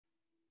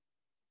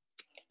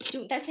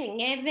chúng ta sẽ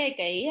nghe về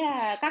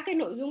các cái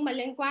nội dung mà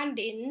liên quan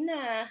đến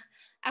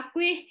ác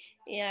quy.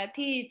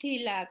 Thì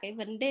là cái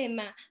vấn đề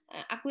mà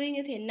ác quy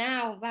như thế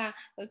nào, và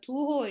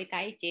thu hồi,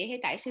 tái chế hay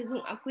tái sử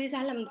dụng ác quy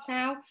ra làm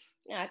sao.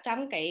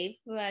 Trong cái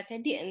xe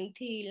điện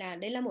thì là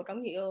đây là một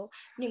trong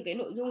những cái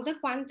nội dung rất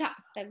quan trọng,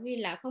 tại vì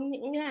là không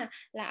những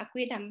là ác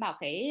quy đảm bảo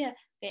cái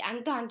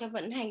an toàn cho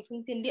vận hành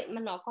phương tiện điện,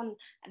 mà nó còn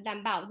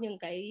đảm bảo những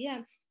cái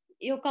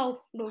yêu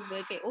cầu đối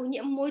với cái ô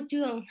nhiễm môi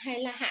trường, hay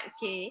là hạn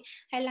chế,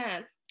 hay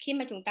là khi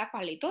mà chúng ta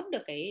quản lý tốt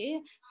được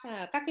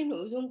các cái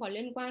nội dung có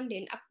liên quan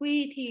đến ác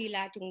quy, thì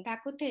là chúng ta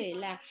có thể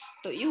là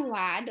tối ưu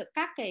hóa được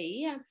các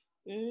cái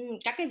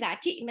giá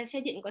trị mà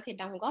xe điện có thể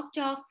đóng góp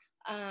cho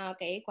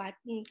cái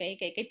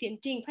tiến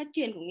trình phát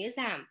triển, cũng như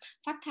giảm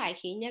phát thải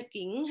khí nhà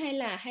kính,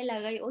 hay là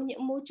gây ô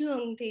nhiễm môi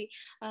trường. Thì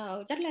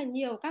rất là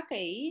nhiều các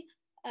cái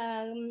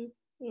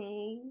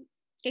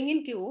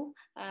nghiên cứu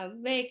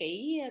về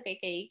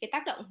cái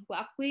tác động của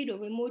ắc quy đối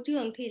với môi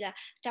trường. Thì là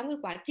trong cái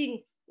quá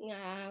trình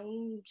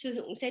sử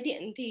dụng xe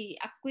điện thì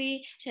ắc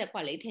quy sẽ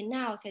quản lý thế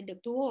nào, sẽ được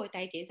thu hồi,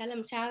 tái chế ra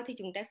làm sao. Thì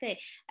chúng ta sẽ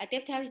tiếp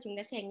theo thì chúng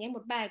ta sẽ nghe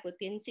một bài của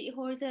tiến sĩ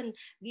Walker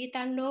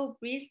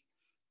Gitano-Briggs.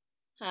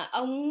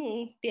 Ông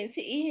tiến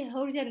sĩ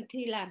Walker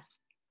thì là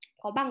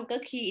có bằng cơ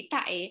khí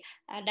tại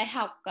Đại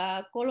học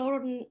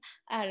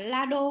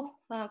Colorado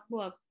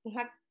của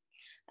hoặc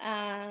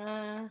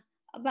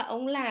và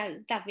ông là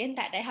giảng viên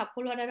tại Đại học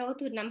Colorado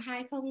từ năm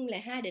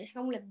 2002 đến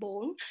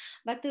 2004,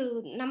 và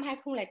từ năm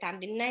 2008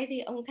 đến nay thì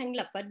ông thành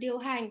lập và điều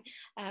hành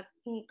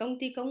công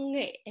ty công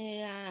nghệ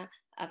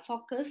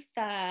Focus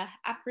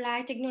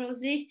Applied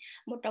Technology,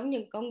 một trong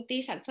những công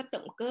ty sản xuất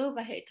động cơ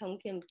và hệ thống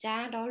kiểm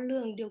tra, đo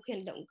lường, điều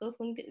khiển động cơ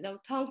phương tiện giao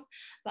thông.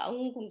 Và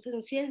ông cũng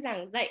thường xuyên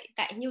giảng dạy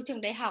tại nhiều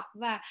trường đại học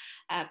và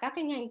các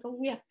cái ngành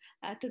công nghiệp,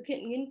 thực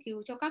hiện nghiên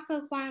cứu cho các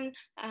cơ quan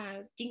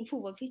chính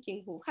phủ và phi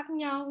chính phủ khác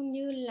nhau,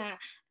 như là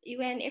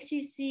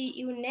UNFCCC,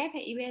 UNEP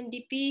hay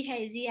UNDP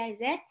hay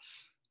GIZ.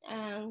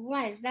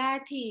 Ngoài ra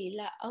thì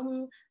là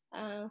ông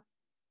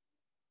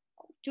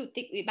Chủ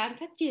tịch Ủy ban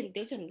Phát triển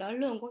Tiêu chuẩn Đo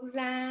lường Quốc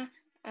gia.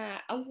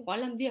 Ông cũng có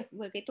làm việc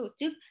với cái tổ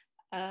chức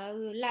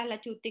là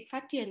Chủ tịch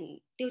Phát triển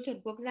Tiêu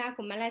chuẩn Quốc gia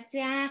của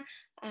Malaysia.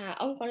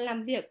 Ông còn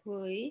làm việc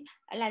với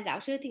là giáo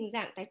sư thỉnh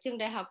giảng tại trường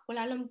Đại học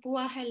Kuala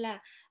Lumpur, hay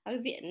là ở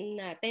Viện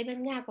Tây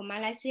Ban Nha của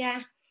Malaysia.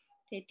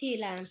 Thế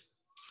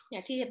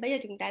thì bây giờ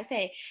chúng ta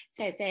sẽ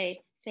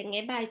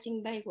nghe bài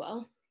trình bày của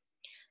ông.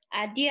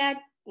 Dear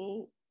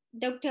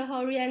Dr.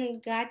 Walker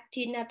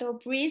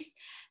Gitano-Briggs,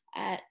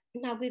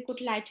 now we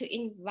would like to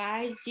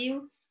invite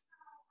you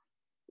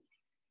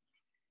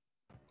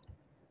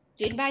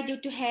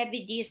to have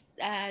this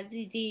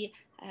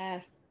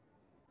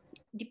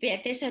the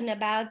presentation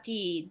about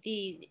the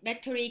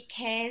battery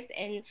case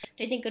and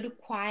technical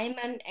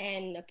requirement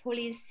and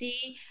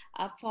policy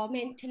for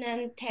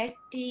maintenance,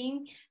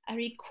 testing,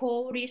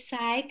 recall,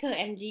 recycle,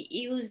 and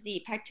reuse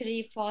the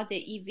battery for the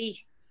EV.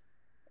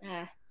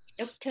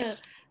 Dr.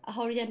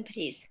 Horian,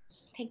 please.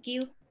 Thank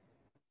you.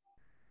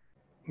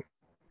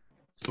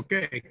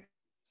 Okay.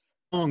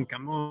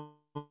 Cảm ơn.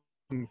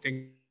 Thank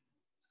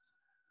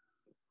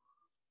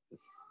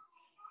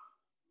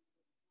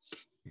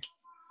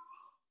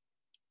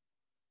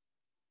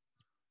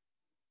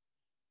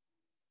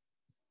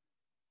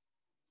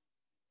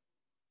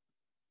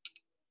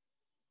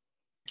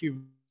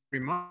you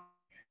very much.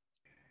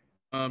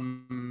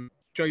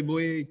 Choi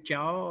Boy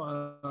Chao,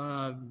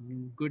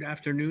 good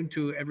afternoon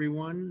to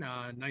everyone.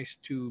 Nice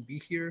to be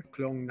here.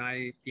 Klong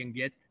Nai Tiếng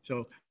Việt.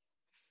 So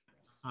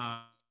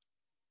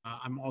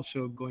I'm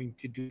also going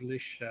to do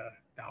English.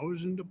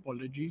 1,000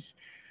 apologies.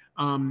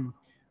 I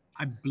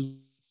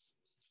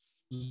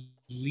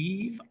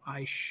believe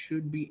I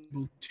should be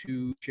able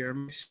to share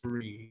my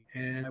screen,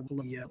 and I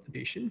will the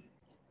application.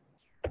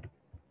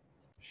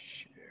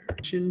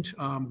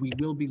 We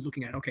will be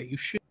looking at. Okay, you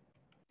should.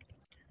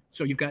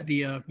 So you've got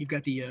the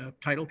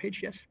title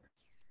page, yes?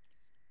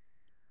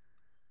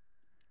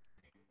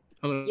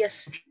 Hello.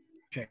 Yes.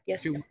 Okay.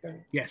 Yes.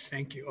 Yes.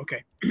 Thank you.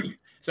 Okay.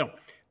 So,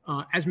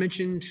 as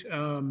mentioned,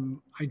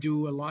 I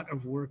do a lot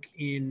of work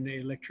in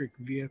electric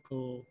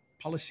vehicle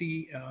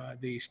policy,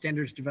 the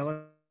standards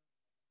development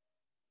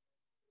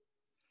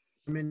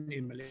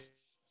in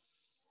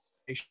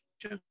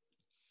Malaysia.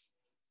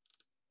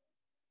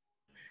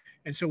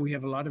 And so we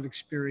have a lot of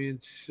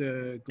experience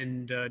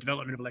in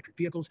development of electric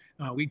vehicles.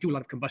 We do a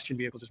lot of combustion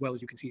vehicles as well,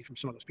 as you can see from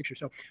some of those pictures.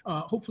 So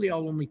hopefully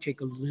I'll only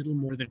take a little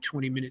more than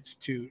 20 minutes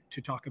to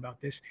talk about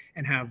this,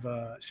 and have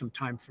some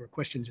time for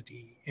questions at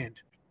the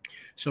end.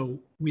 So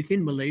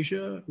within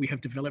Malaysia, we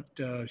have developed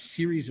a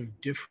series of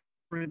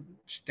different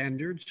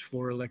standards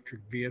for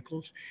electric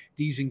vehicles.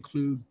 These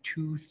include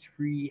 2-,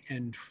 3-,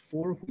 and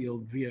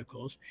 4-wheeled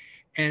vehicles.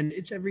 And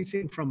it's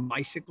everything from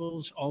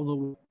bicycles all the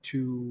way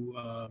to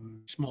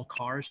small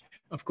cars.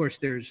 Of course,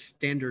 there's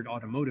standard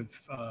automotive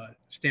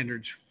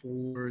standards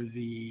for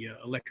the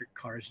electric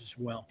cars as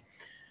well.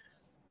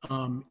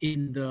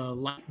 In the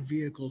light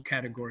vehicle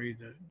category,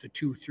 the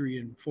 2-, 3-,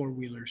 and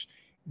 4-wheelers,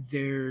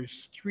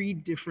 there's 3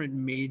 different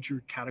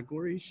major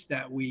categories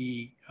that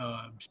we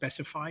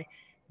specify.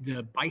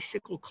 The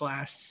bicycle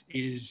class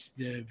is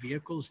the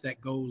vehicles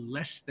that go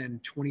less than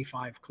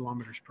 25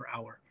 kilometers per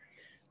hour.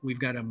 We've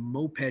got a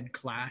moped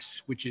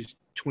class, which is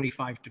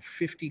 25 to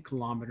 50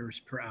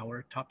 kilometers per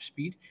hour top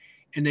speed.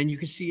 And then you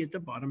can see at the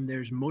bottom,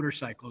 there's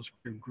motorcycles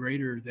that are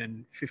greater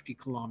than 50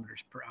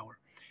 kilometers per hour.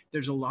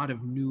 There's a lot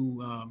of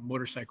new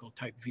motorcycle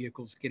type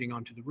vehicles getting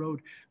onto the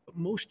road, but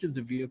most of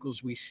the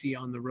vehicles we see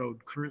on the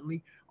road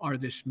currently are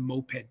this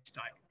moped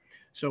style.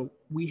 So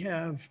we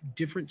have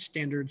different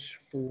standards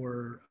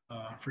for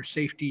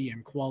safety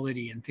and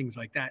quality and things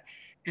like that.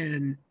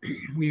 And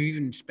we've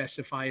even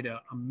specified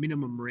a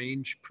minimum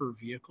range per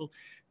vehicle.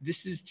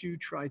 This is to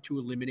try to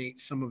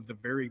eliminate some of the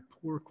very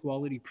poor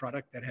quality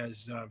product that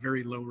has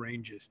very low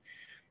ranges.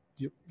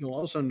 You'll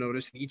also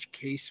notice in each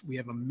case we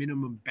have a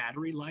minimum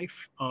battery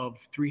life of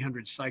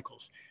 300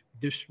 cycles.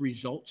 This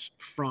results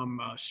from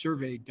a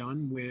survey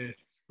done with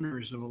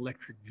owners of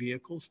electric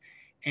vehicles,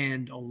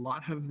 and a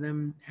lot of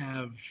them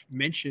have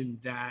mentioned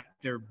that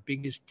their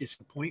biggest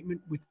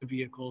disappointment with the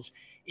vehicles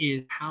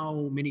is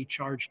how many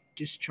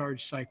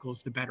discharge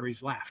cycles the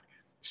batteries last.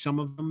 Some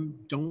of them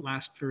don't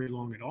last very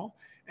long at all.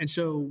 And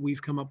so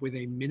we've come up with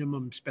a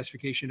minimum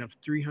specification of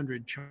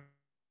 300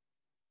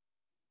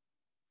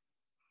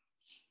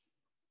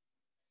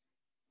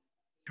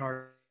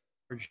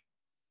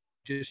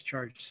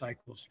 discharge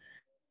cycles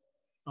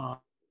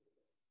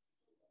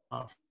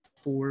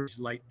for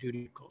light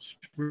duty vehicles.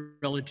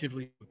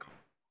 Relatively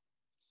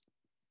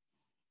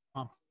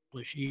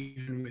accomplished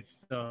even with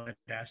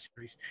DAS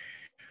series.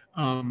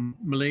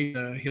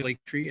 Malaysia hill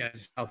tree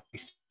as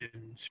southeast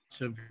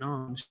of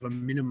Vietnam, so a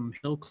minimum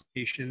hill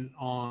elevation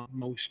on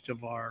most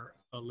of our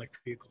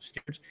electric vehicle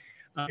standards.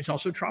 It's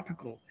also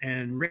tropical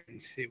and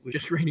rains. It was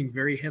just raining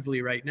very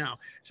heavily right now.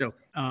 So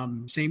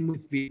same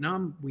with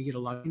Vietnam, we get a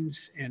lot of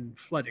rains and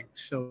flooding.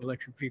 So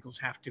electric vehicles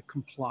have to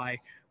comply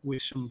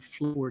with some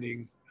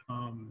flooding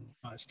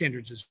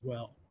standards as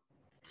well.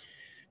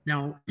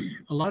 Now,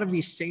 a lot of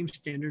these same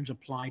standards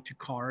apply to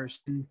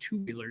cars and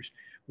two-wheelers.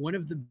 One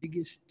of the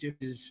biggest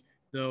differences,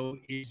 though,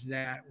 is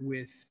that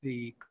with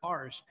the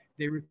cars,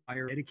 they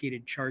require a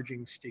dedicated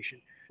charging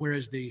station,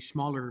 whereas the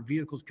smaller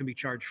vehicles can be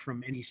charged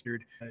from any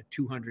standard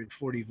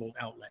 240-volt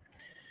outlet.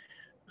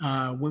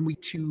 When we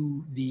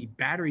to the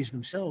batteries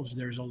themselves,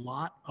 there's a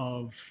lot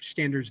of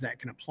standards that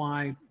can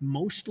apply.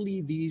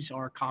 Mostly these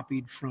are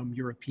copied from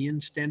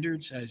European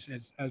standards, as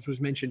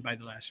was mentioned by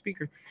the last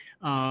speaker.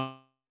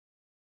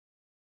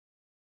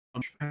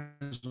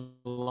 Has a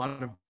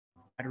lot of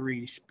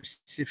battery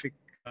specific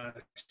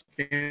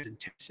standards and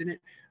tests in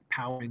it,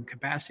 power and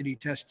capacity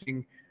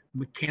testing,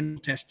 mechanical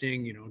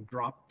testing,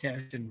 drop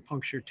test and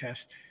puncture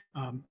test,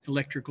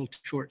 electrical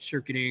short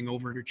circuiting,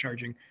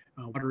 overcharging,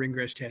 water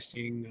ingress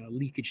testing,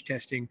 leakage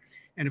testing,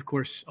 and of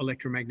course,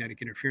 electromagnetic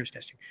interference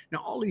testing. Now,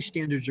 all these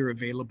standards are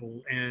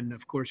available, and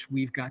of course,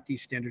 we've got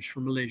these standards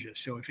from Malaysia.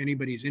 So if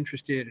anybody's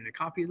interested in a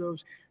copy of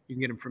those, you can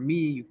get them from me,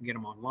 you can get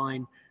them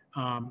online.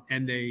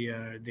 And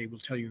they will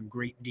tell you in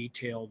great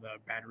detail the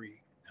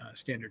battery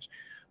standards.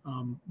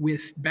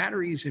 With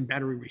batteries and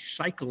battery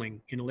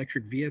recycling in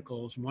electric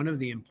vehicles, one of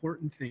the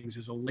important things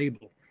is a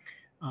label.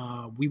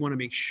 We want to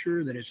make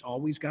sure that it's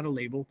always got a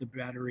label. The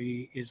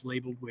battery is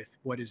labeled with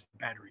what is the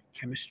battery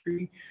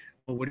chemistry,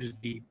 or what is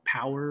the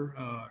power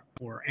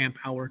or amp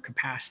hour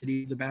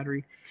capacity of the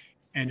battery,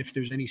 and if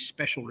there's any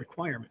special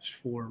requirements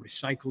for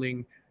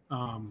recycling.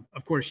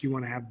 Of course, you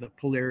want to have the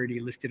polarity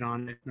listed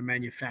on it, the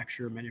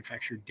manufacturer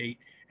date,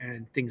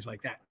 and things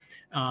like that.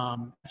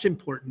 It's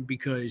important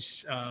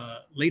because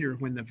later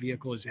when the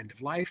vehicle is end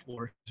of life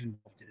or is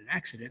involved in an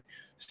accident,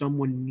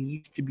 someone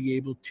needs to be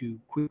able to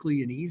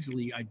quickly and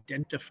easily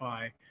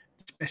identify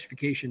the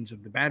specifications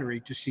of the battery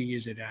to see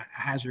is it a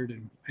hazard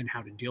and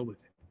how to deal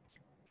with it.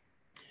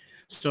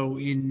 So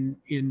in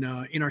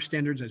our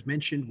standards, as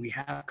mentioned, we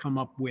have come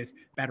up with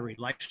battery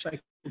life cycle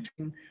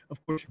testing.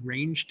 Of course,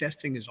 range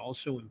testing is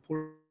also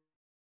important.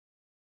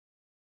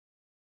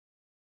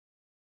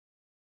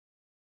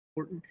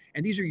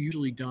 And these are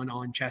usually done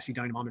on chassis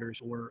dynamometers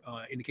or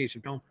in the case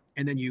of Dome,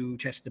 and then you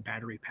test the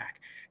battery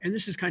pack. And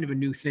this is kind of a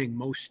new thing.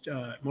 Most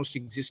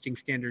existing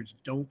standards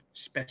don't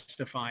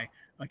specify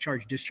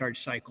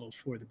charge-discharge cycles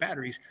for the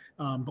batteries,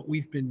 but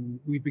we've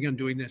begun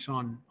doing this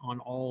on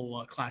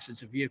all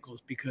classes of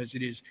vehicles because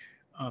it is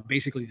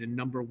basically the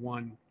number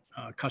one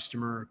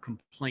customer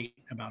complaint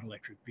about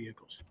electric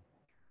vehicles.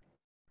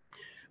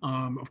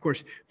 Of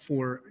course,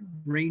 for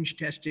range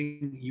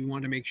testing, you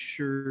want to make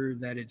sure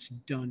that it's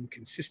done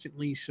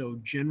consistently. So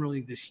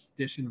generally,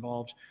 this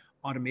involves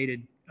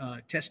automated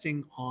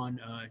testing on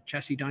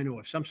chassis dyno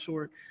of some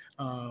sort.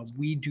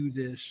 We do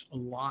this a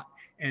lot,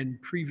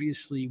 and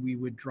previously we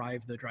would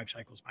drive the drive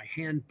cycles by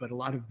hand, but a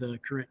lot of the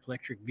current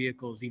electric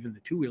vehicles, even the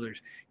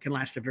two-wheelers, can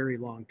last a very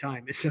long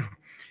time. So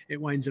it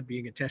winds up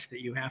being a test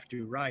that you have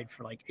to ride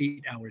for like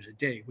 8 hours a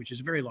day, which is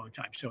a very long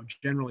time. So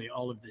generally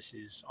all of this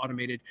is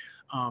automated.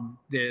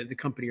 The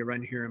company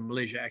around here in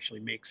Malaysia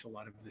actually makes a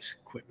lot of this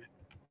equipment.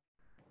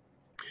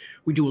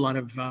 We do a lot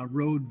of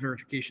road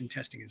verification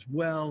testing as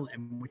well.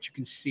 And what you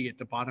can see at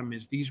the bottom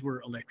is these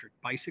were electric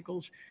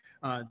bicycles.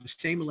 The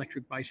same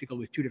electric bicycle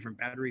with two different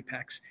battery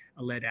packs,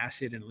 a lead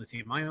acid and a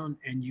lithium ion.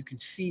 And you can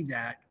see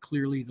that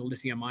clearly the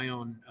lithium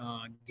ion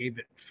gave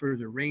it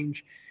further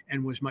range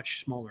and was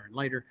much smaller and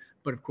lighter.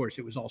 But of course,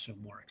 it was also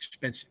more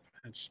expensive.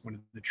 That's one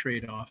of the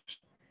trade-offs.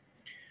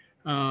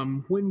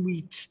 When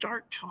we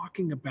start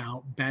talking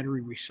about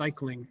battery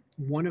recycling,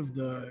 one of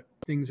the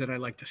things that I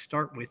like to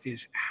start with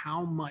is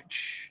how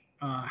much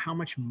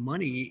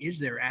money is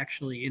there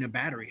actually in a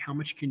battery? How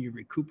much can you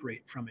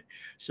recuperate from it?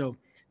 So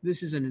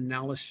this is an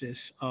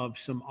analysis of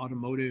some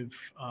automotive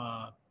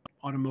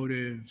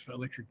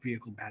electric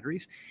vehicle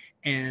batteries,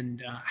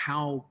 and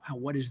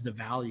what is the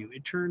value?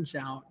 It turns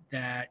out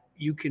that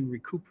you can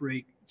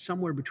recuperate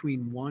somewhere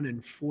between $1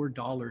 and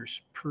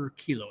 $4 per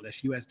kilo.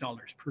 That's US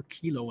dollars per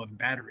kilo of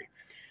battery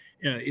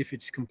if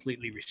it's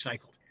completely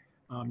recycled.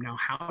 Now,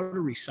 how to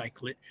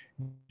recycle it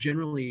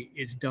generally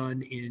is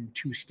done in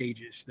two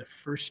stages. The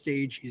first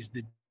stage is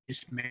the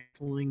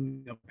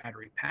dismantling of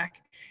battery pack.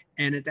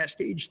 And at that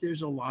stage,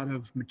 there's a lot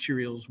of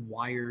materials,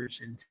 wires,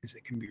 and things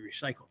that can be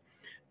recycled.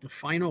 The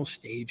final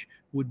stage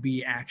would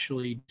be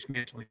actually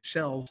dismantling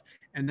cells,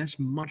 and that's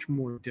much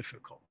more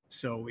difficult.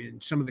 So in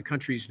some of the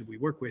countries that we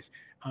work with,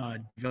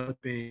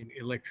 developing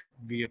electric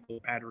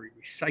vehicle battery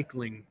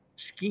recycling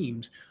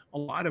schemes, a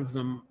lot of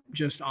them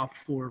just opt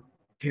for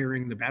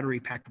tearing the battery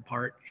pack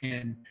apart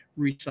and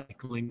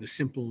recycling the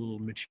simple little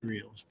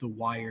materials, the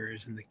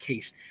wires and the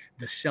case.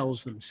 The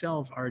cells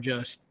themselves are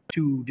just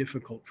too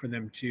difficult for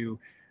them to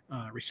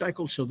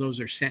recycle, so those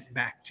are sent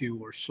back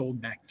to or sold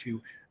back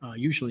to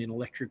usually an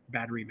electric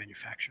battery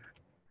manufacturer.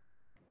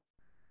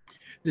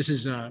 This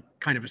is a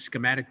kind of a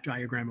schematic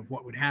diagram of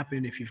what would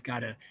happen if you've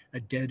got a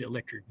dead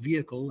electric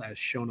vehicle, as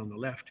shown on the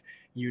left.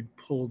 You'd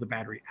pull the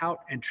battery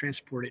out and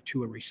transport it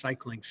to a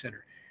recycling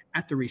center.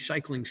 At the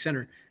recycling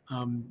center,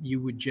 you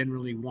would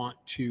generally want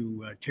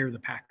to tear the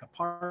pack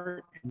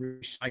apart and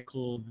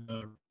recycle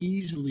the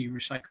easily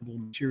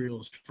recyclable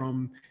materials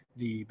from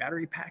the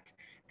battery pack.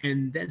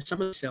 And then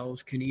some of the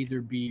cells can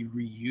either be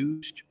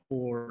reused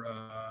or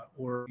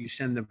you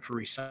send them for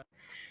recycling.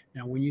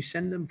 Now, when you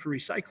send them for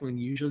recycling,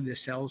 usually the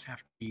cells have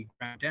to be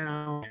ground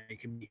down. They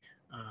can be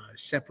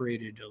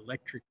separated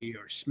electrically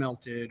or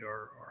smelted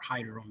or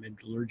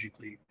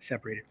hydrometallurgically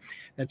separated.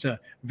 That's a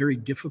very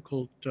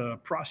difficult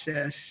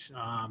process.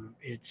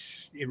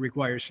 It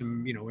requires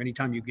some,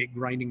 anytime you get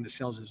grinding the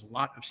cells, there's a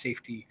lot of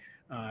safety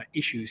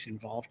issues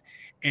involved.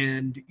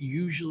 And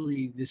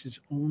usually this is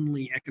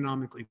only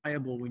economically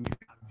viable when you've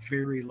got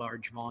very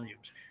large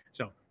volumes.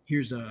 So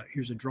here's a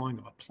drawing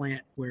of a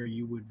plant where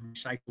you would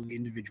recycle the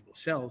individual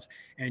cells,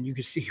 and you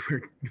can see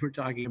we're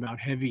talking about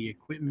heavy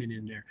equipment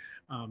in there.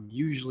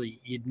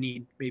 Usually you'd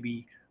need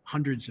maybe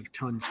hundreds of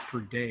tons per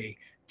day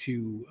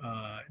to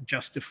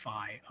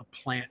justify a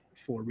plant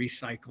for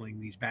recycling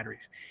these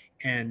batteries.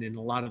 And in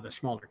a lot of the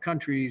smaller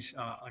countries,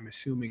 I'm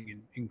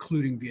assuming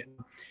including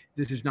Vietnam,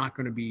 this is not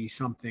going to be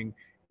something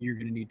you're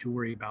going to need to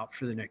worry about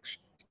for the next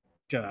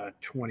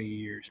 20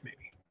 years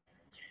maybe.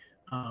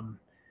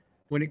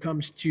 When it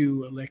comes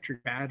to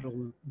electric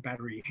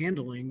battery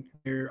handling,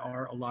 there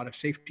are a lot of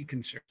safety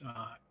concerns.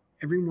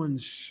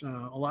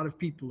 A lot of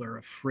people are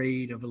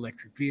afraid of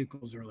electric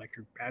vehicles or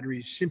electric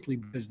batteries simply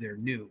because they're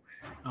new.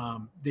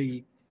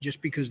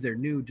 Just because they're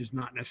new does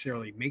not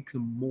necessarily make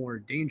them more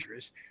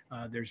dangerous.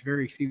 There's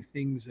very few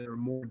things that are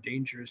more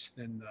dangerous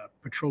than the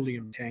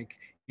petroleum tank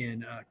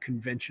in a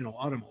conventional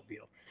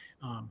automobile.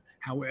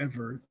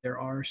 However, there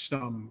are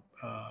some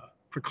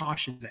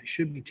precautions that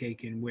should be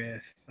taken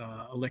with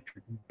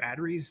electric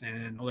batteries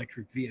and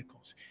electric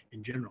vehicles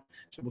in general.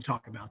 So we'll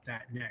talk about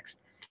that next.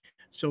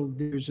 So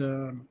there's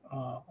a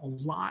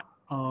lot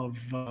of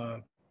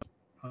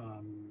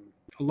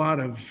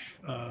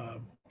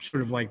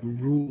sort of like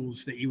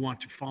rules that you want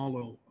to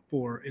follow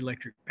for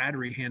electric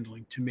battery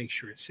handling to make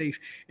sure it's safe.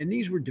 And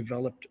these were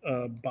developed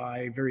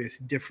by various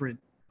different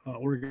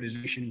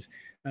organizations,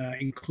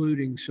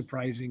 including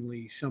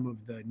surprisingly some of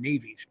the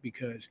navies,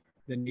 because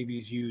the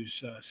navies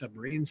use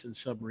submarines, and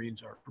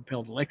submarines are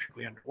propelled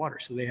electrically underwater.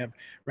 So they have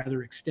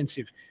rather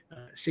extensive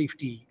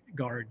safety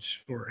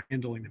guards for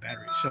handling the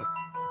batteries. So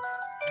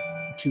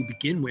to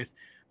begin with,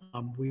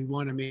 we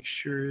want to make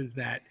sure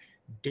that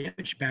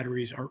damaged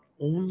batteries are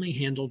only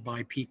handled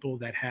by people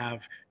that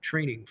have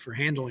training for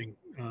handling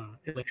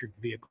electric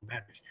vehicle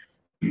batteries.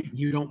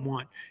 You don't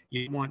want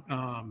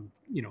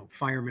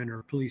firemen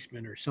or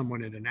policemen or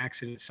someone at an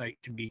accident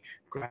site to be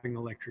grabbing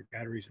electric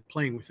batteries and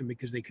playing with them,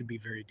 because they could be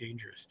very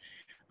dangerous.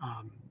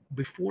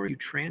 Before you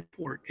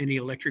transport any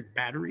electric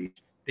batteries,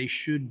 they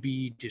should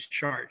be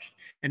discharged.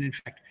 And in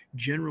fact,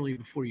 generally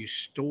before you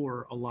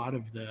store a lot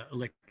of the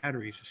electric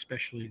batteries,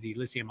 especially the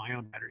lithium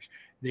ion batteries,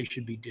 they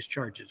should be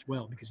discharged as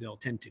well, because they'll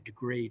tend to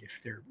degrade if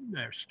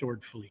they're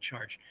stored fully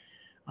charged.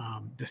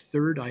 The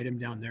third item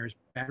down there is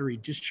battery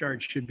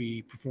discharge should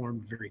be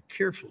performed very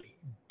carefully.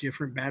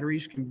 Different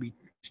batteries can be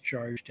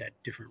discharged at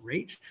different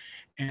rates,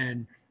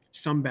 and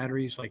some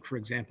batteries, like for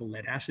example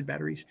lead acid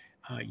batteries,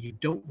 you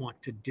don't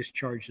want to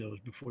discharge those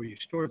before you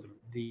store them.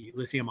 The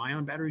lithium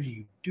ion batteries,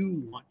 you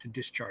do want to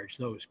discharge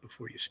those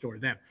before you store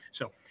them.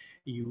 So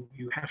you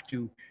have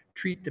to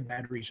treat the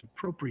batteries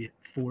appropriate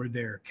for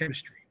their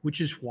chemistry,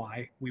 which is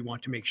why we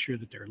want to make sure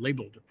that they're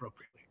labeled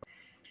appropriately.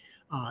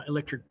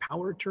 Electric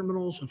power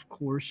terminals, of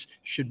course,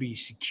 should be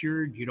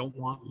secured. You don't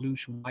want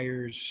loose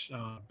wires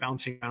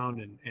bouncing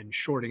around and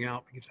shorting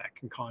out, because that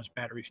can cause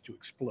batteries to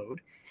explode.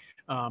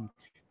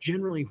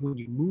 Generally, when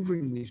you're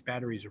moving these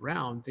batteries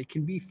around, they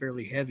can be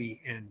fairly heavy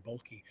and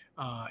bulky.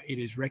 It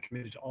is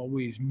recommended to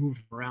always move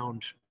them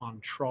around on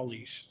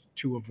trolleys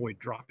to avoid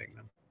dropping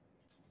them.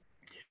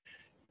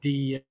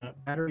 The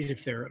batteries,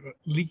 if they're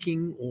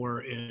leaking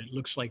or it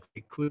looks like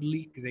they could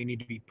leak, they need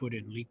to be put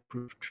in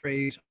leak-proof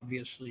trays,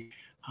 obviously.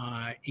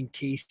 In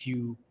case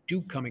you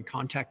do come in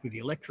contact with the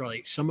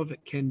electrolyte, some of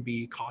it can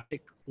be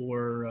caustic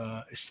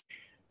or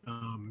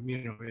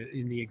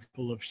in the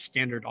example of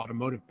standard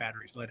automotive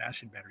batteries, lead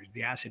acid batteries,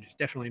 the acid is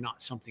definitely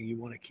not something you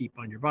want to keep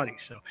on your body.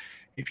 So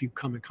if you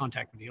come in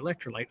contact with the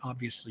electrolyte,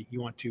 obviously you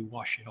want to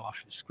wash it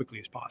off as quickly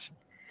as possible.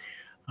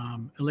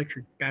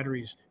 Electric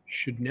batteries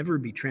should never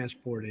be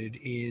transported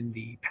in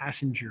the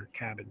passenger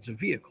cabins of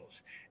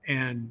vehicles.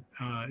 And,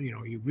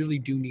 you really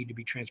do need to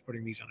be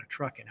transporting these on a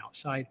truck and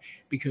outside,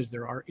 because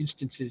there are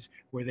instances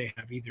where they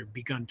have either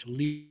begun to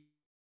leak.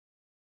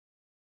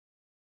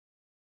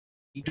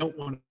 You don't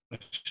want to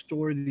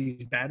store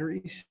these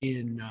batteries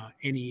in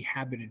any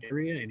habited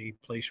area, any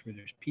place where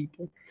there's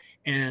people.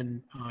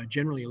 And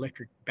generally,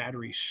 electric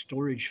battery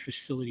storage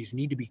facilities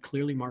need to be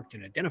clearly marked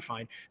and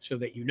identified so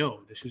that you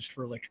know this is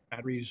for electric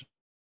batteries.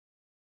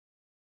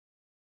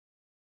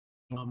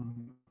 Of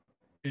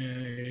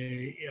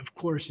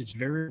course, it's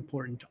very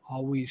important to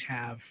always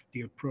have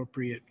the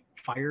appropriate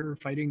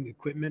firefighting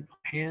equipment on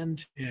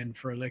hand. And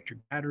for electric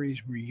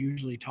batteries, we're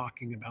usually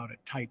talking about a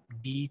type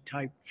D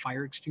type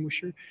fire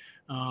extinguisher.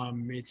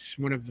 It's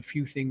one of the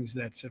few things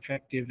that's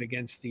effective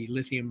against the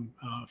lithium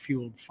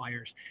fueled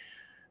fires.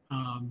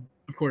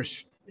 Of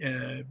course,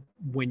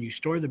 when you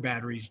store the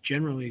batteries,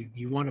 generally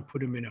you want to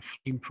put them in a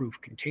flame-proof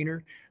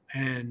container,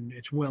 and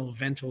it's well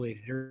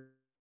ventilated.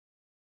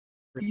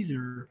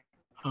 Either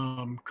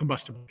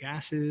combustible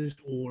gases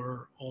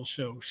or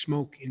also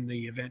smoke in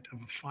the event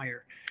of a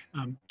fire.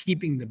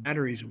 Keeping the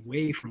batteries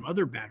away from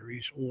other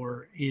batteries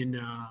or in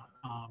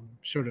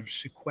sort of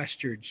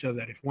sequestered, so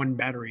that if one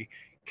battery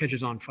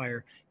catches on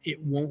fire,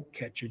 it won't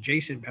catch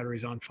adjacent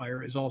batteries on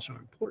fire, is also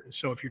important.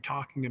 So if you're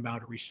talking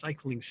about a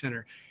recycling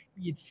center,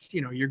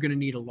 you're going to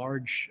need a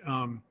large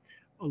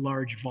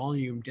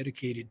volume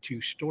dedicated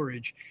to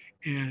storage.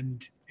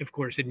 And of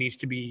course, it needs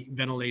to be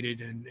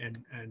ventilated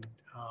and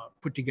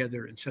put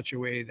together in such a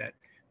way that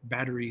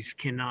batteries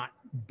cannot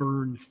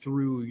burn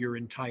through your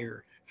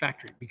entire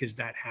factory, because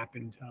that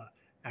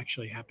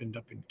actually happened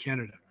up in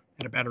Canada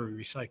at a battery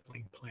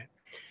recycling plant.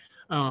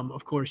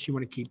 Of course, you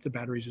want to keep the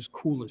batteries as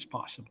cool as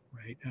possible,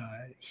 right?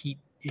 Heat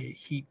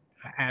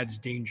adds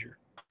danger.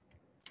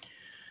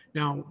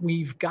 Now,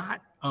 we've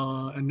got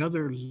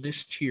another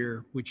list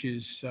here, which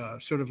is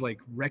sort of like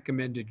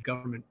recommended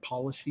government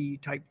policy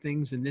type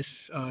things. And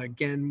this,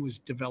 again, was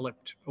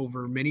developed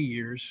over many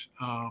years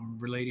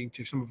relating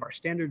to some of our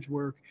standards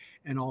work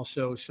and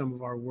also some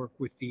of our work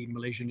with the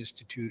Malaysian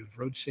Institute of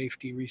Road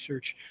Safety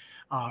Research,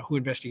 who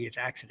investigates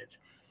accidents.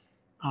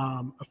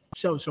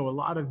 So a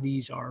lot of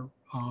these are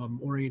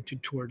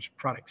oriented towards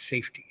product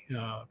safety.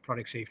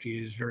 Product safety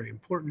is very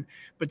important,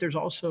 but there's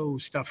also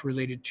stuff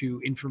related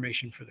to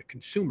information for the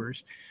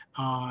consumers.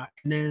 And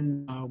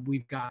then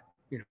we've got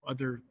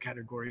other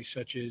categories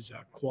such as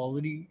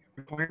quality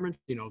requirements.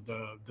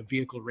 The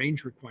vehicle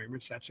range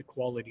requirements. That's a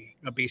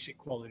basic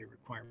quality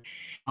requirement.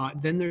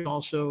 Then there's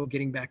also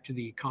getting back to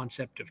the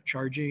concept of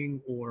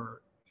charging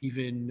or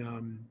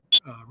even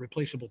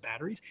replaceable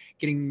batteries,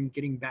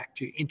 getting back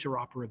to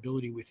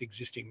interoperability with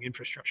existing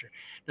infrastructure.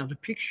 Now, the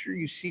picture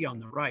you see on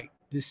the right,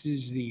 this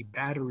is the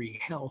battery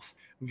health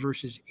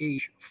versus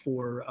age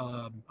for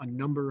a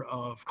number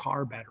of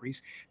car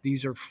batteries.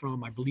 These are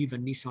from, I believe, a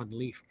Nissan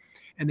Leaf.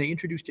 And they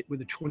introduced it with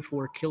a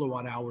 24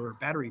 kilowatt hour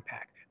battery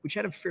pack, which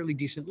had a fairly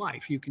decent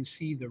life. You can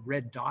see the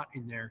red dot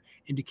in there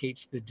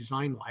indicates the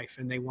design life,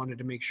 and they wanted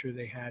to make sure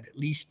they had at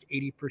least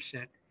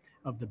 80%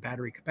 of the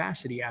battery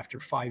capacity after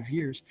 5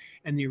 years,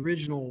 and the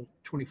original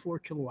 24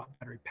 kilowatt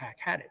battery pack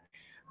had it.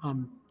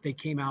 They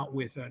came out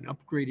with an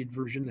upgraded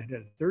version that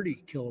had a 30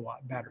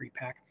 kilowatt battery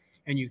pack,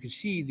 and you can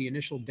see the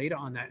initial data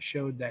on that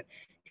showed that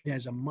it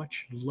has a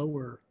much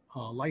lower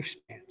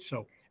lifespan.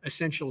 So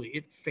essentially,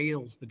 it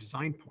fails the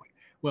design point.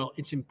 Well,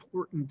 it's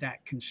important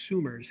that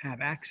consumers have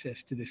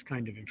access to this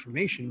kind of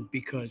information,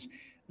 because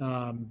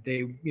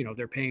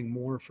they're paying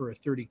more for a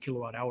 30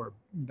 kilowatt hour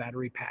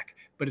battery pack,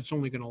 but it's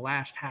only going to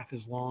last half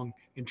as long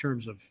in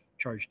terms of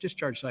charge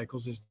discharge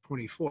cycles as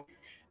 24.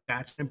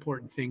 That's an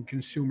important thing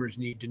consumers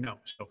need to know.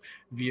 So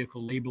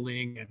vehicle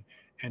labeling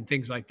and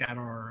things like that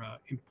are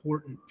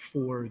important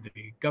for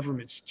the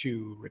governments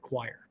to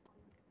require.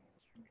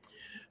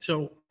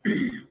 So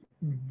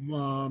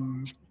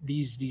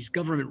these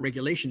government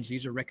regulations,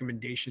 these are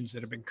recommendations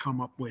that have been come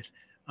up with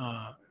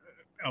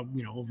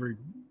over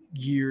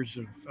years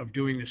of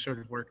doing this sort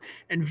of work.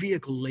 And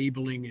vehicle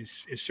labeling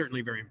is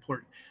certainly very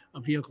important.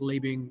 Vehicle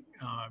labeling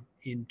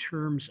in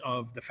terms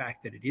of the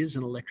fact that it is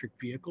an electric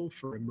vehicle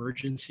for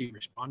emergency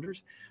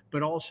responders,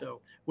 but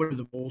also what are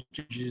the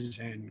voltages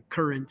and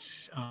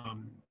currents,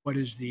 what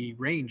is the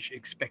range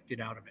expected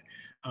out of it,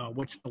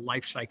 what's the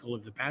life cycle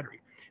of the battery.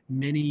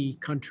 Many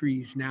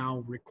countries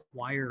now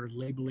require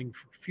labeling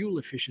for fuel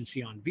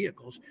efficiency on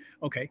vehicles.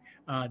 Okay,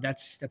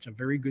 that's a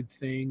very good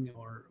thing,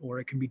 or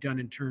it can be done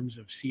in terms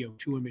of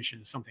CO2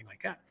 emissions, something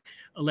like that.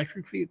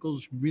 Electric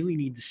vehicles really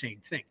need the same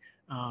thing.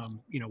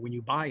 When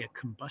you buy a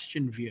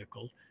combustion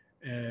vehicle,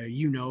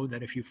 you know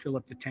that if you fill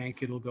up the tank,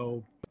 it'll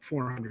go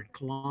 400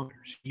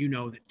 kilometers. You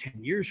know that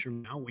 10 years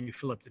from now, when you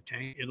fill up the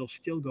tank, it'll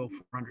still go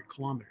 400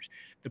 kilometers.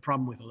 The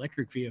problem with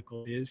electric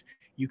vehicles is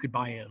you could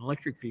buy an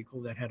electric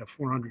vehicle that had a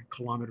 400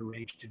 kilometer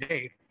range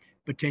today,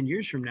 but 10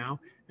 years from now,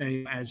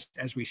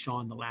 as we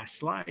saw in the last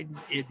slide,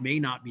 it may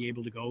not be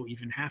able to go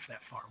even half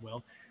that far.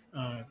 Well,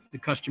 the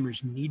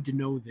customers need to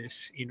know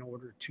this in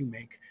order to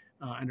make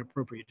an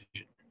appropriate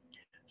decision.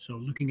 So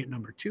looking at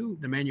number 2,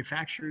 the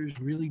manufacturers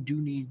really do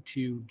need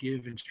to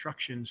give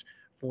instructions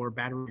for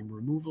battery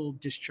removal,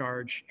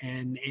 discharge,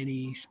 and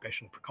any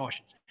special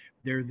precautions.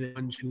 They're the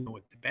ones who know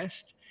it the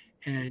best,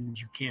 and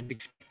you can't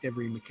expect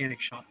every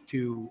mechanic shop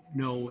to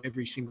know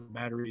every single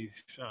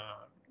battery's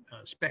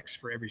specs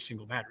for every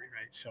single battery,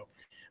 right? So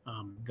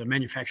the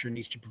manufacturer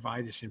needs to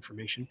provide this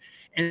information,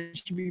 and it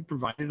needs to be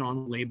provided on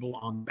a label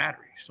on the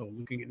battery. So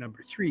looking at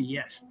number 3,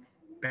 yes,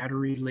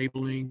 battery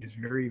labeling is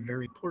very,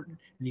 very important.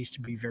 It needs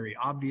to be very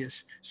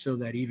obvious so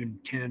that even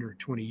 10 or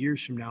 20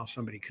 years from now,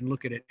 somebody can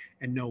look at it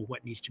and know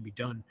what needs to be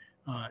done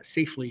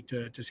safely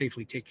to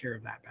safely take care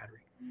of that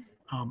battery.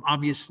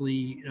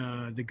 Obviously,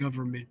 the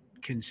government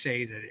can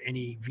say that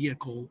any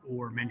vehicle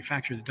or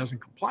manufacturer that doesn't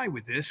comply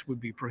with this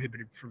would be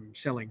prohibited from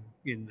selling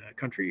in the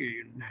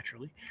country,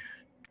 naturally.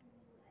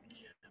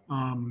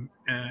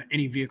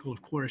 Any vehicle,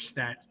 of course,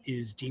 that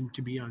is deemed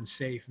to be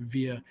unsafe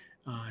via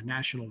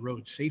national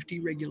road safety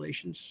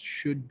regulations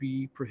should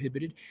be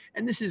prohibited.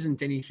 And this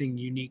isn't anything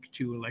unique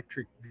to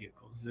electric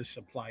vehicles. This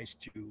applies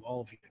to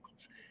all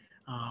vehicles.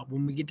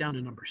 When we get down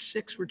to number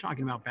 6, we're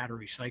talking about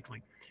battery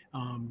recycling.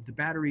 The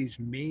batteries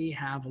may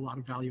have a lot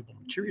of valuable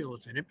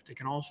materials in it, but they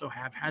can also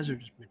have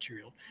hazardous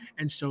material.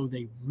 And so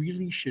they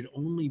really should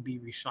only be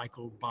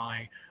recycled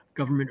by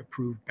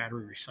government-approved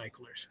battery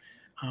recyclers.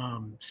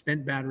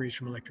 Spent batteries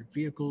from electric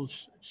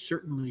vehicles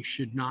certainly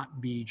should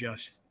not be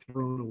just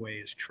thrown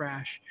away as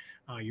trash.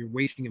 You're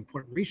wasting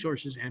important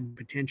resources and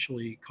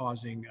potentially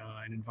causing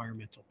an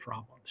environmental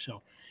problem.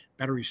 So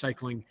battery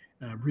recycling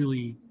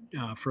really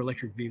for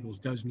electric vehicles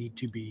does need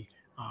to be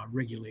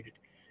regulated.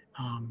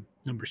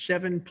 Number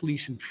 7,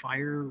 police and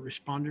fire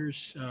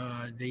responders,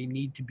 they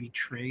need to be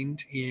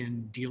trained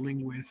in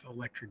dealing with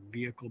electric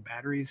vehicle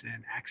batteries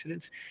and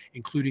accidents,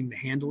 including the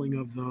handling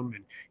of them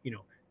and,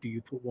 do you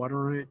put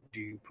water on it? Do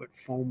you put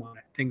foam on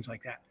it? Things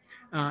like that.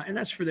 And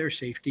that's for their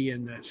safety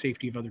and the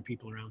safety of other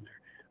people around there.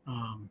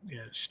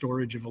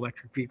 Storage of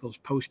electric vehicles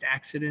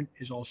post-accident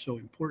is also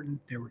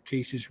important. There were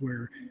cases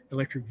where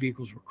electric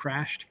vehicles were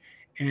crashed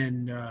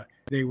and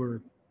they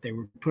were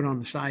put on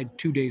the side.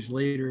 2 days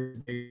later,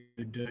 they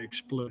would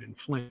explode in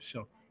flames.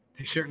 So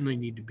they certainly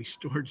need to be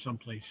stored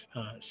someplace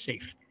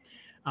safe.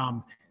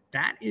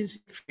 That is a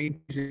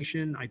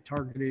presentation. I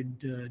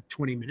targeted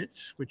 20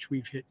 minutes, which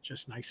we've hit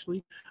just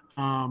nicely.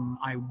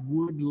 I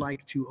would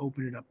like to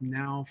open it up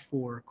now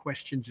for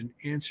questions and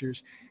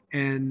answers.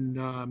 And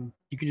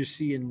you can just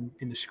see in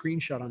the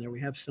screenshot on there,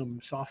 we have some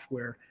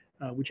software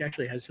which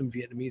actually has some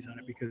Vietnamese on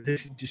it because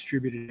this is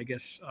distributed, I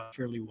guess,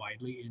 fairly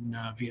widely in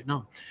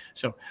Vietnam.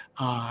 So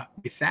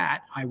with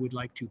that, I would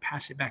like to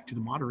pass it back to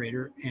the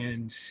moderator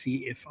and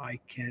see if I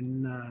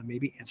can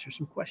maybe answer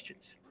some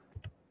questions.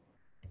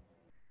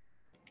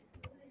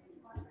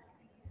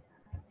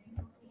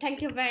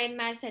 Thank you very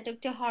much,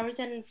 Dr.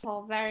 Horizon,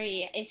 for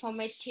very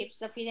informative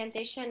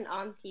presentation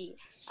on the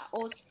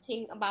old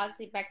thing about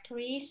the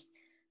batteries,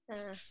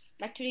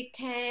 battery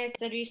case,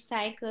 the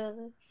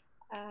recycle,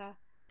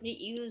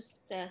 reuse,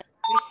 the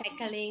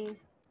recycling.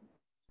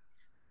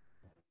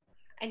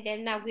 And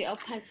then now we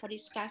open for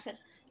discussion.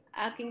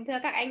 Kính thưa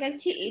các anh các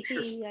chị,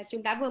 thì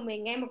chúng ta vừa mới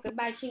nghe một cái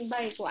bài trình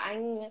bày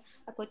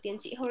của tiến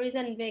sĩ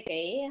Horizon về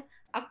cái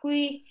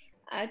quy.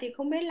 Thì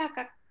không biết là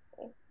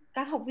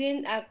các học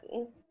viên,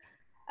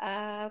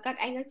 các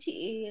anh các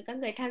chị, các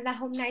người tham gia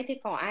hôm nay thì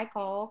có ai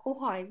có câu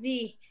hỏi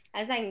gì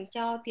dành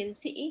cho tiến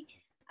sĩ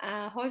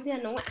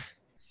Horizon đúng không ạ?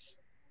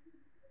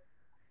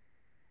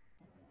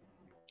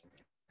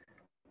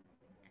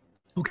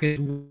 Okay,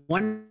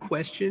 one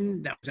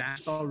question that was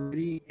asked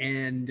already,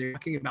 and they're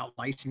talking about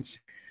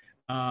licensing.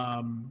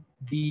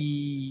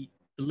 The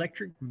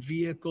electric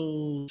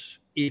vehicles,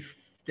 if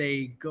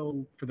they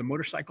go for the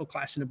motorcycle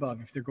class and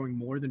above, if they're going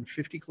more than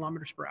 50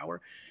 kilometers per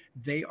hour,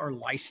 they are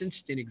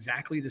licensed in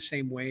exactly the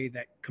same way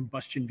that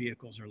combustion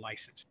vehicles are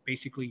licensed.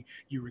 Basically,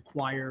 you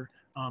require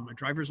a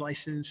driver's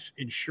license,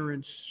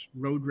 insurance,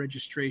 road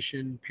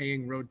registration,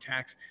 paying road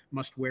tax,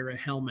 must wear a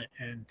helmet,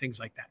 and things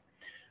like that.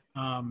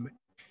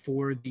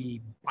 For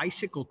the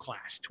bicycle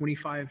class,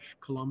 25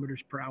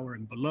 kilometers per hour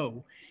and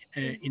below,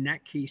 in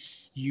that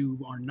case, you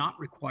are not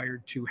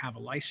required to have a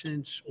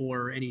license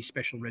or any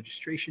special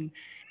registration.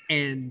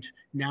 And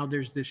now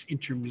there's this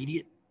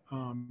intermediate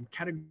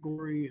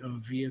category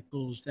of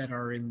vehicles that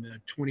are in the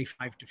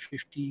 25 to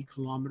 50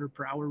 kilometer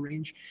per hour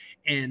range.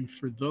 And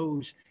for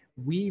those,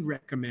 we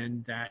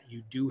recommend that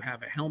you do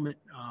have a helmet,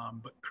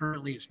 but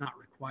currently it's not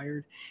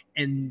required.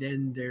 And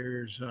then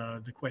there's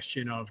the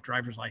question of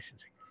driver's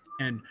licensing.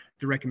 And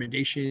the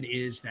recommendation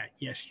is that,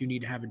 yes, you need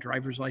to have a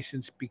driver's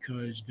license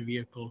because the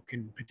vehicle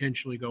can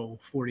potentially go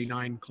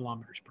 49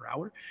 kilometers per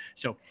hour.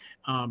 So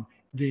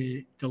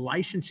the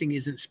licensing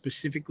isn't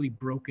specifically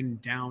broken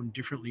down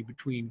differently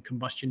between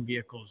combustion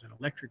vehicles and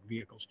electric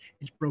vehicles.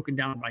 It's broken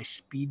down by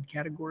speed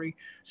category.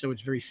 So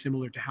it's very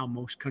similar to how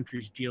most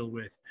countries deal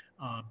with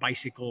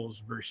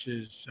bicycles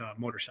versus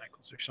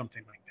motorcycles or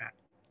something like that.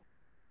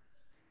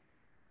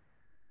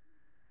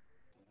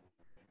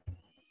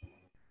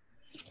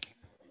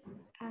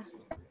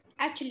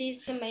 Actually,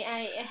 so may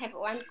I have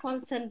one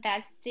concern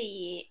that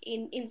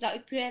in the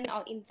Ukraine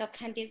or in the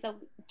countries, so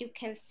you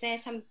can say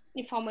some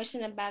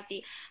information about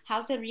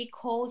how the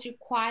recall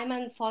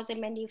requirement for the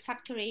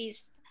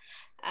manufacturers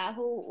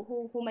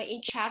who may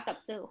in charge of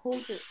the whole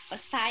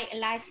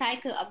life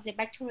cycle of the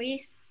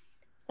batteries.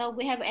 So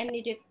we have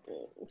any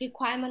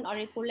requirement or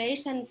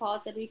regulation for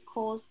the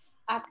recall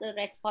of the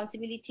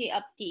responsibility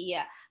of the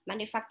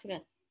manufacturer?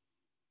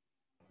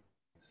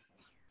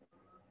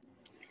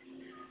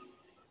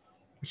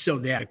 So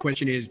the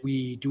question is,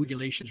 do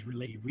regulations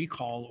relate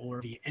recall or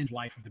the end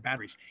life of the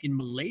batteries? In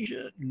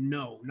Malaysia,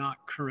 no,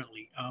 not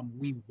currently.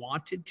 We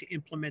wanted to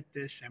implement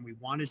this and we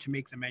wanted to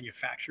make the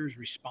manufacturers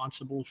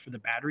responsible for the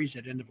batteries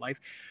at end of life.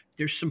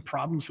 There's some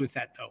problems with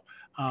that though.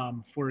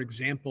 For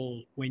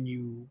example, when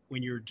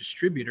you're a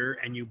distributor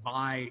and you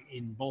buy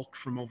in bulk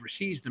from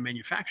overseas, the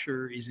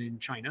manufacturer is in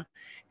China,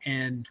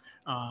 and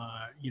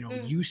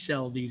you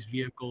sell these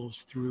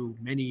vehicles through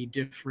many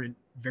different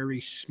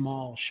very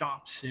small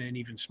shops and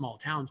even small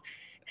towns,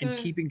 and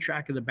keeping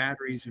track of the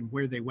batteries and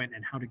where they went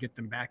and how to get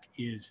them back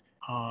is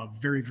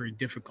very, very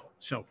difficult.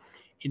 So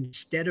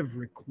instead of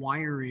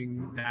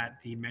requiring that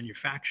the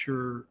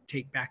manufacturer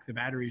take back the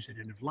batteries at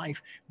end of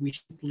life, we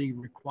simply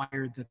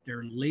require that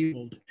they're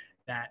labeled,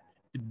 that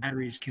the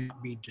batteries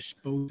cannot be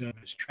disposed of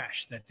as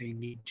trash, that they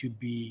need to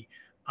be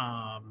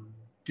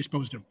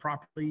disposed of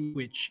properly,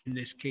 which in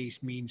this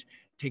case means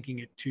taking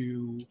it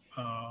to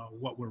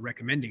what we're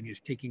recommending is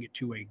taking it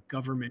to a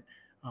government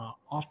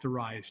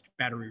authorized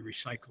battery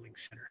recycling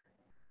center.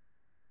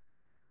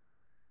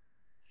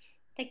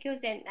 Thank you.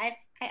 Then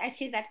I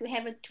see that we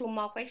have two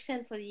more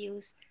questions for you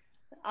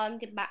on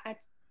the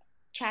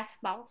chat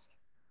box.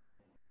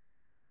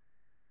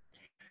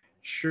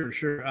 Sure.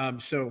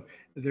 So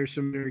there's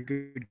some very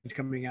good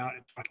coming out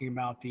and talking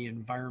about the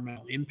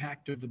environmental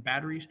impact of the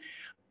batteries.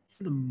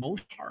 For the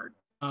most part,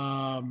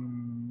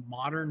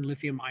 modern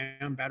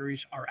lithium-ion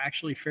batteries are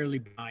actually fairly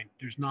benign.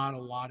 There's not a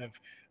lot of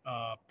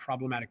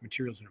problematic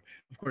materials in them.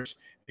 Of course,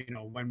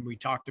 when we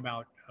talked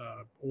about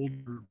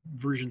older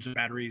versions of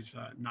batteries,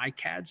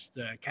 NiCads,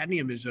 the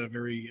cadmium is a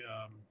very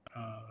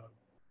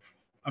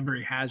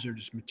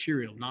hazardous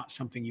material, not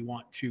something you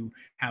want to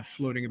have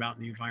floating about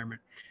in the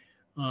environment.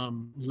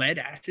 Lead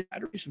acid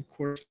batteries, of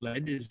course,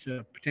 lead is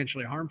a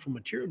potentially harmful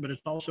material, but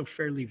it's also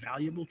fairly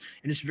valuable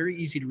and it's very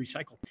easy to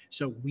recycle.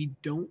 So we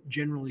don't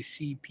generally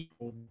see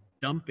people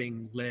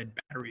dumping lead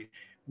batteries.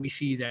 We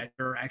see that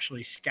there are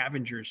actually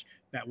scavengers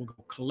that will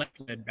go collect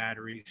lead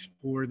batteries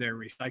for their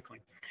recycling.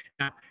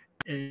 Now,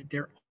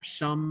 there are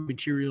some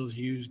materials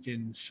used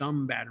in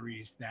some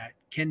batteries that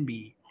can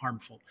be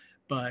harmful,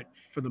 but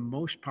for the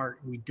most part,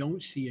 we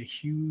don't see a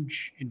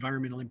huge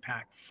environmental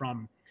impact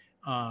from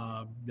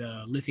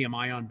the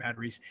lithium-ion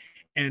batteries.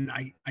 And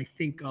I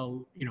think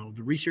the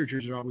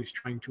researchers are always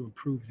trying to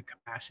improve the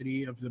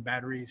capacity of the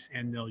batteries,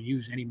 and they'll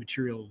use any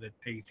material that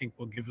they think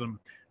will give them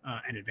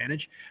an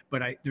advantage.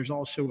 But there's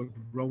also a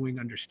growing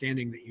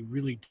understanding that you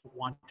really don't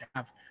want to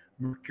have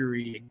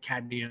mercury and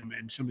cadmium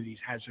and some of these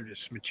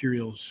hazardous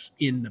materials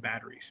in the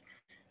batteries.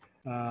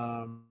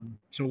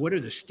 So what are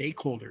the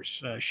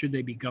stakeholders? Should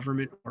they be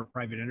government or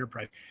private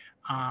enterprise?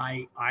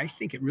 I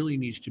think it really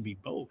needs to be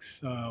both.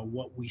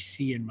 What we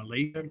see in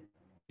Malaysia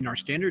in our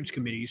standards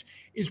committees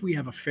is we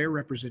have a fair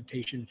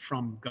representation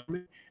from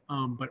government,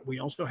 but we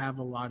also have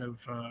a lot of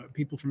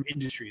people from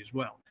industry as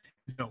well.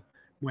 So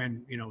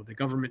when the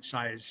government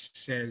side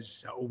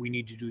says, oh, we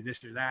need to do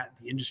this or that,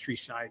 the industry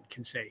side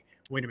can say,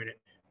 wait a minute,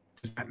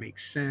 does that make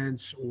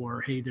sense?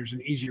 Or, hey, there's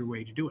an easier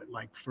way to do it.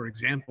 Like, for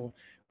example,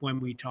 when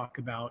we talk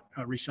about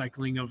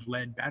recycling of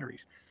lead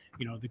batteries,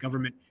 the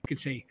government could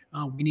say,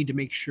 we need to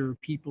make sure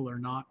people are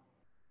not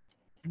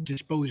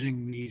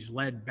disposing these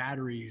lead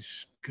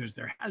batteries because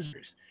they're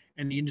hazardous.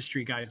 And the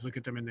industry guys look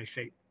at them and they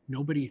say,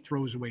 nobody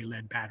throws away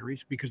lead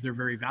batteries because they're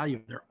very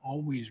valuable. They're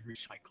always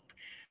recycled.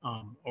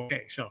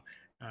 Okay, so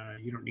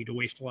you don't need to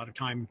waste a lot of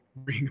time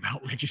worrying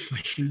about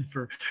legislation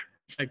for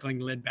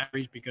recycling lead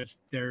batteries because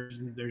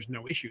there's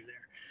no issue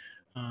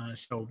there.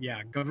 So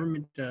yeah,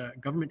 government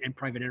and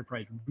private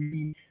enterprise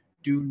really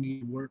do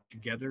need to work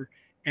together.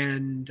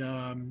 And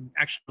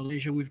actually,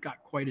 Malaysia, we've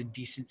got quite a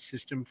decent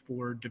system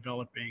for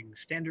developing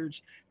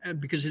standards,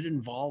 because it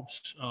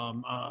involves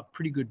a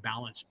pretty good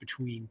balance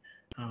between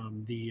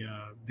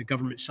the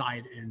government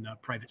side and the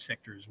private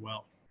sector as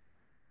well.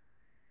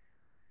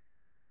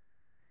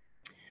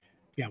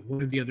 Yeah,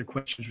 one of the other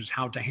questions was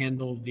how to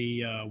handle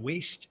the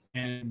waste.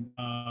 And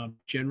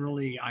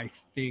generally, I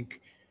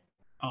think,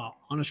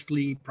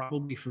 honestly,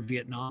 probably for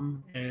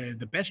Vietnam,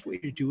 the best way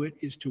to do it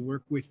is to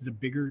work with the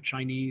bigger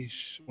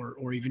Chinese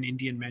or even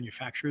Indian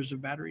manufacturers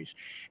of batteries,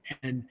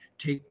 and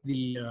take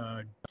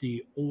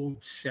the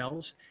old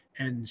cells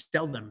and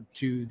sell them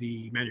to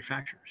the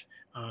manufacturers.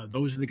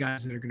 Those are the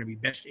guys that are going to be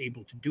best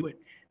able to do it.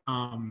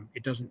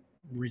 It doesn't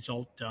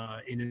result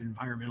in an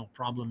environmental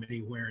problem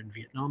anywhere in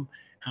Vietnam.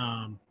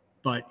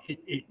 But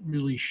it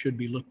really should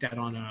be looked at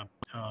on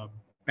a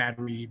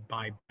battery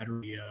by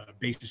battery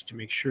basis to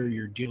make sure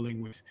you're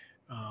dealing with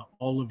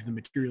all of the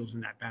materials in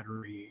that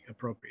battery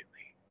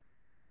appropriately.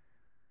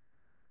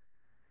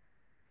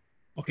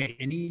 Okay,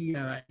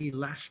 any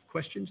last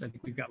questions? I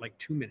think we've got like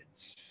 2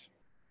 minutes.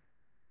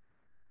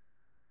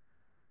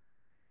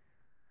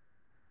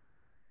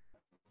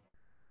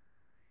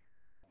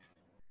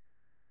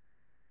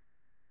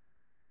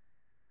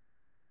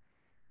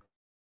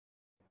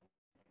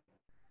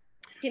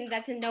 Seems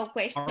that's no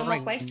question, no right.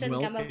 more questions.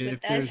 Well, come up if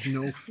with there's us.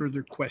 no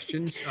further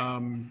questions,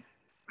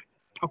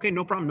 okay,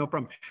 no problem, no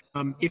problem.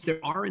 If there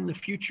are in the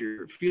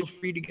future, feel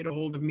free to get a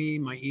hold of me.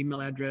 My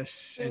email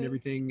address and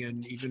everything,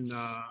 and even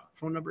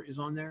phone number is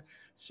on there.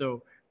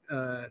 So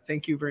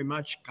thank you very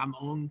much. Come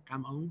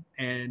on.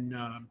 And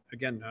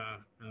again,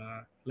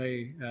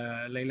 Lei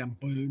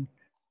Lampoon.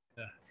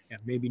 Yeah,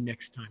 maybe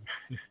next time.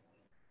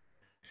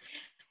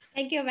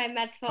 Thank you very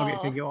much for, okay,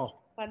 thank you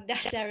all. For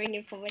sharing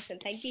information.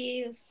 Thank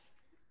you.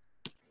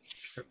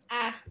 Sure.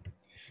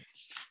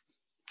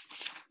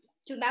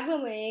 Chúng ta vừa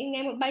mới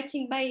nghe một bài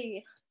trình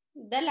bày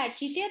rất là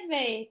chi tiết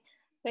về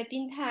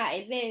pin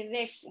thải,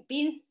 về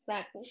pin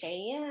và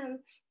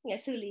cái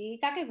xử lý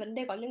các cái vấn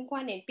đề có liên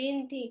quan đến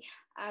pin. Thì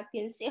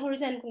tiến sĩ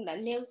Horizon cũng đã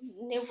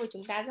nêu với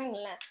chúng ta rằng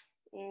là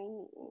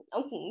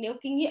ông cũng nêu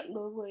kinh nghiệm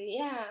đối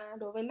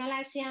với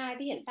Malaysia.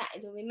 Thì hiện tại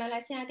đối với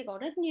Malaysia thì có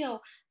rất nhiều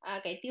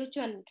cái tiêu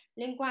chuẩn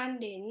liên quan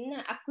đến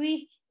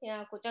AQI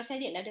của cho xe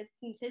điện đã được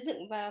xây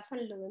dựng, và phần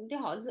lớn thì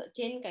họ dựa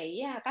trên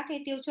các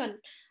cái tiêu chuẩn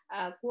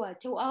của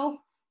châu Âu.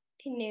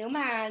 Thì nếu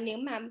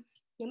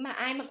mà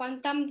ai mà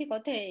quan tâm thì có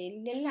thể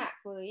liên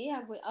lạc với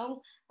ông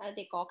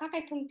để có các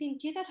cái thông tin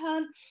chi tiết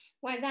hơn.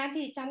 Ngoài ra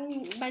thì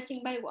trong bài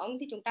trình bày của ông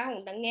thì chúng ta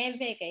cũng đã nghe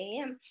về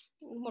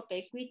một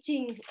cái quy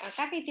trình,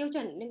 các cái tiêu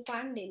chuẩn liên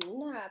quan đến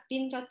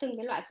pin cho từng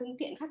cái loại phương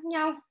tiện khác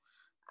nhau,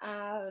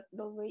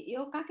 đối với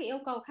các cái yêu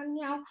cầu khác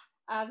nhau.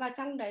 Và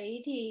trong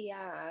đấy thì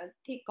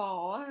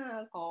có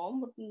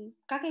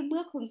các cái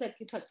bước hướng dẫn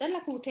kỹ thuật rất là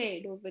cụ thể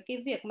đối với cái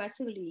việc mà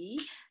xử lý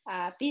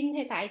pin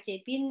hay tái chế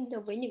pin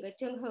đối với những cái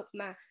trường hợp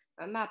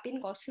mà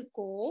pin có sự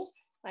cố,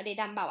 và để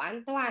đảm bảo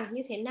an toàn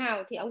như thế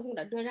nào thì ông cũng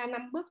đã đưa ra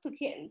 5 bước thực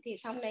hiện. Thì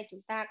sau này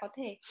chúng ta có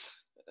thể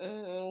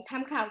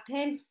tham khảo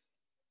thêm.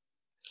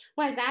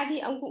 Ngoài ra thì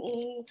ông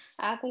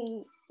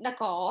cũng đã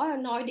có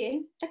nói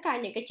đến tất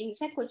cả những cái chính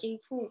sách của chính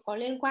phủ có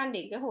liên quan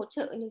đến cái hỗ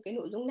trợ những cái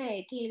nội dung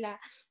này. Thì là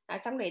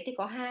trong đấy thì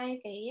có 2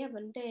 cái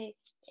vấn đề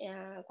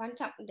quan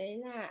trọng, đấy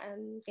là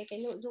cái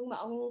nội dung mà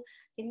ông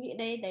kiến nghị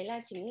đây, đấy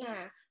là chính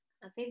là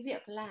cái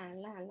việc là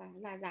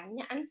dán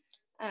nhãn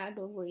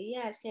đối với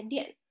xe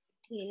điện,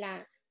 thì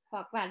là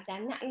hoặc là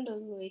dán nhãn đối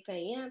với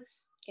cái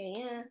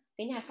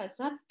nhà sản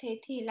xuất. Thế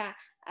thì là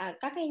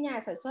các cái nhà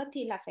sản xuất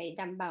thì là phải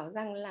đảm bảo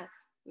rằng là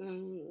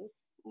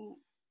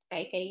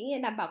cái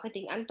đảm bảo cái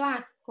tính an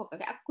toàn của các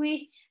cái ắc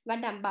quy, và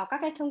đảm bảo các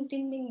cái thông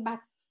tin minh bạch,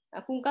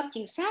 cung cấp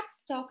chính xác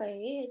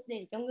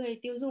để cho người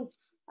tiêu dùng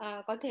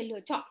có thể lựa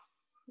chọn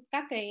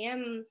các cái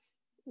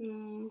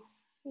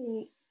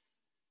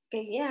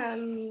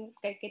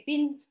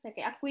pin,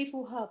 cái ắc quy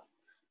phù hợp,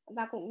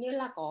 và cũng như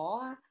là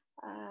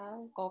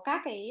có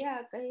các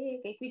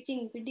cái quy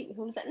trình, quy định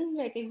hướng dẫn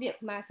về cái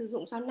việc mà sử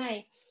dụng sau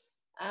này.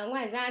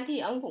 Ngoài ra thì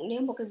ông cũng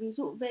nêu một cái ví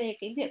dụ về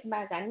cái việc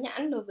mà dán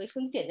nhãn đối với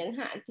phương tiện chẳng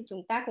hạn, thì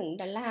chúng ta cũng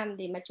đã làm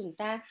để mà chúng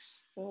ta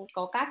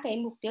có các cái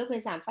mục tiêu về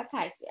giảm phát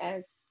thải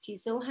khí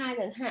CO2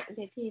 chẳng hạn.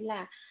 Thế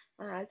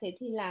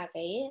thì là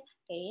cái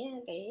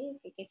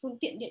phương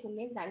tiện điện cũng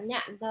nên dán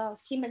nhãn. Do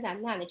khi mà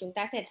dán nhãn thì chúng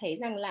ta sẽ thấy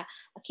rằng là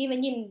khi mà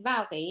nhìn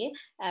vào cái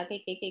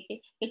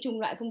chủng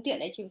loại phương tiện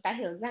đấy, chúng ta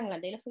hiểu rằng là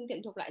đấy là phương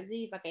tiện thuộc loại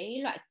gì và cái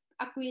loại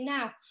ắc quy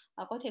nào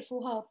có thể phù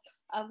hợp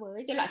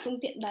với cái loại phương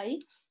tiện đấy.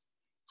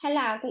 Hay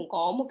là cũng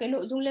có một cái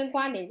nội dung liên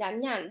quan đến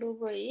dán nhãn đối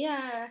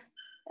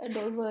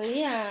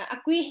với ắc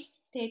quy.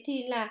 Thế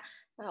thì là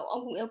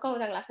ông cũng yêu cầu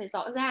rằng là phải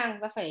rõ ràng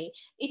và phải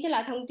ít nhất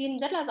là thông tin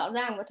rất là rõ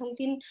ràng, và thông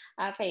tin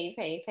phải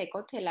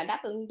có thể là đáp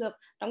ứng được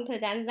trong thời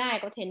gian dài,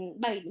 có thể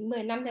 7 đến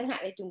 10 năm chẳng hạn,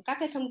 để chúng các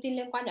cái thông tin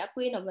liên quan đến ắc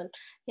quy nó vẫn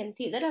hiển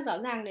thị rất là rõ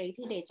ràng đấy,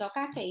 thì để cho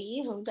các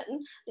cái hướng dẫn,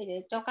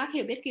 để cho các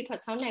hiểu biết kỹ thuật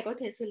sau này có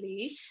thể xử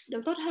lý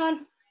được tốt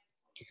hơn.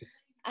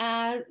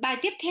 Bài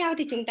tiếp theo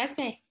thì chúng ta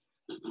sẽ